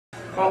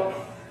Well,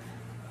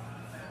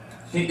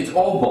 see, it's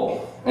all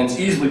bull, and it's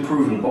easily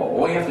proven bull.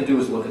 All you have to do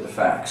is look at the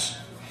facts.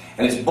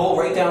 And it's bull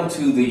right down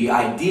to the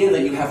idea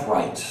that you have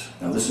rights.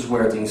 Now this is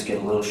where things get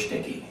a little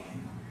sticky.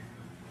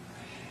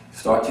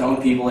 Start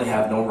telling people they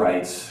have no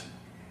rights,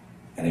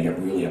 and they get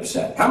really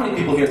upset. How many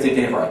people here think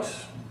they have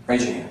rights?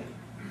 Raise your hand.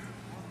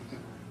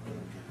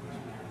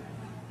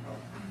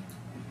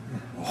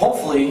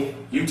 Hopefully,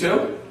 you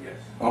too? Yes.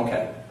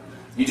 Okay.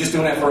 You just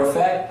doing that for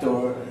effect,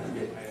 or?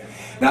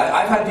 Now,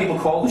 I've had people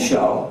call the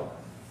show,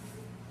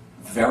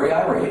 very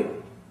irate,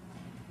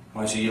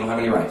 when I say, you don't have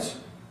any rights.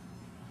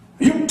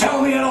 You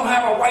tell me I don't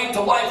have a right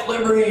to life,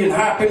 liberty, and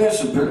happiness?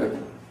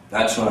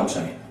 That's what I'm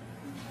saying.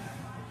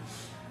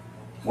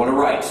 What are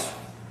rights?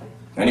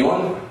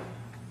 Anyone?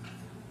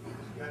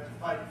 You have to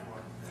fight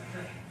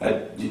for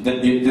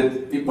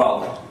it.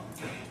 Well,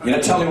 you're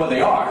not telling me what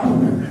they are.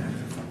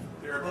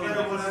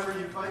 Well, whatever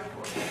you fight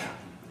for.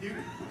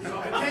 A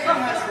king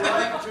has the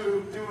right to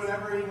do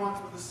whatever he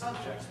wants with the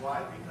subjects.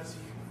 Why? Because he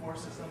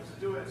forces them to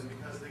do it, and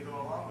because they go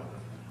along with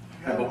it.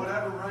 You have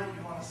whatever right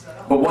you want to set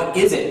up. But what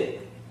is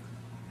it?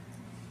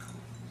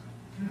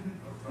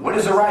 What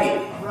is a right?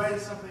 A right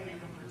is something you can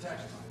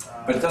protect.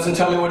 But it doesn't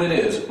tell me what it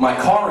is. My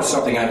car is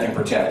something I can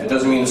protect. It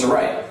doesn't mean it's a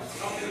right.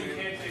 Something you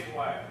can't take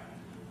away.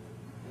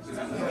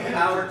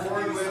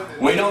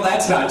 We know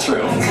that's not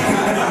true.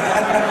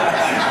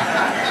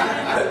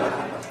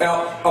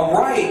 Now, a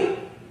right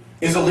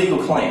is a legal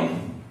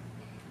claim.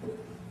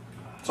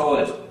 That's all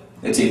it is.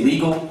 It's a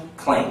legal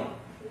claim.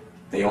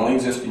 They only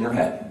exist in your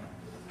head.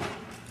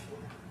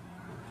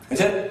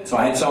 That's it. So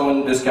I had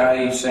this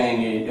guy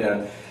saying,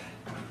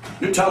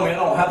 you're telling me I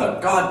don't have the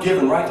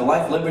God-given right to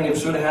life, liberty, and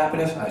pursuit of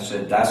happiness? I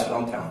said, that's what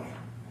I'm telling you.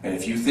 And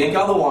if you think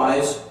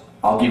otherwise,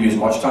 I'll give you as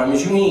much time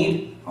as you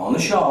need on the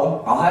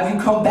show. I'll have you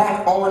come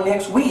back on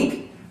next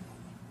week.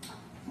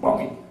 Well,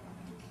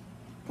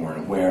 we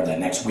weren't aware that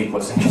next week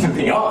wasn't going to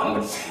be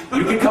on, but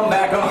you can come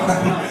back on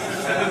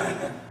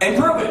and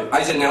prove it.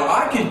 I said, now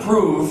I can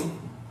prove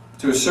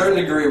to a certain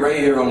degree right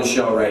here on the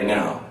show right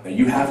now that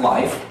you have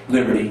life,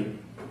 liberty,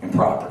 and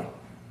property.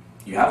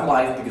 You have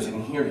life because I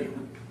can hear you.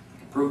 I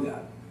can prove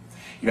that.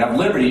 You have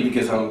liberty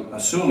because I'm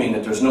assuming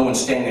that there's no one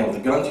standing there with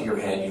a gun to your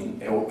head.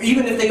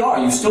 Even if they are,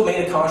 you still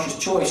made a conscious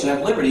choice and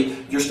have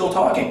liberty, you're still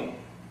talking.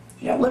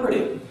 You have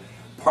liberty.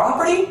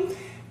 Property,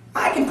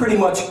 I can pretty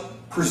much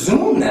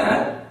presume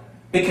that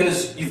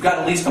because you've got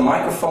at least a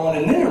microphone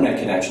and an internet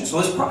connection.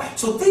 So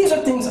these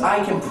are things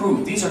I can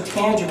prove. These are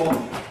tangible.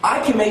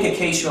 I can make a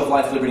case you have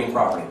life, liberty, and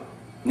property.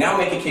 Now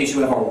make a case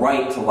you have a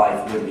right to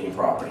life, liberty, and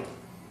property.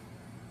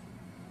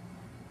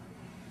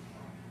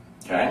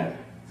 Okay?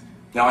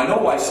 Now I know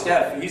why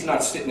Steph, he's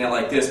not sitting there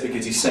like this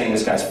because he's saying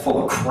this guy's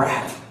full of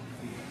crap.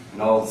 You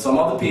know, some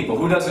other people,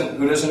 who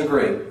doesn't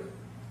agree?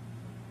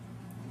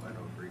 I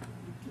don't agree.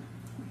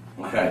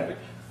 Okay.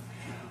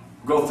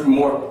 We'll go through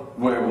more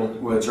where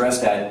we'll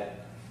address that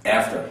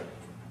after.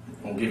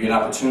 We'll give you an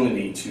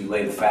opportunity to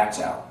lay the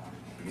facts out.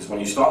 Because when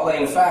you start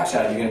laying the facts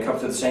out, you're going to come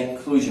to the same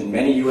conclusion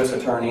many U.S.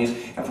 attorneys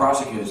and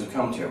prosecutors have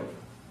come to.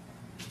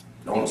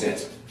 Don't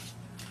exist.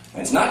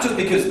 And it's not just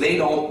because they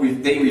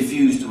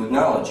refuse to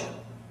acknowledge it.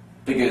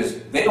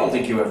 Because they don't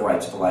think you have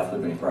rights to life,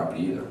 liberty, and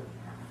property either.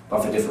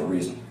 But for different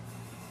reasons.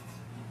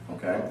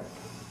 Okay?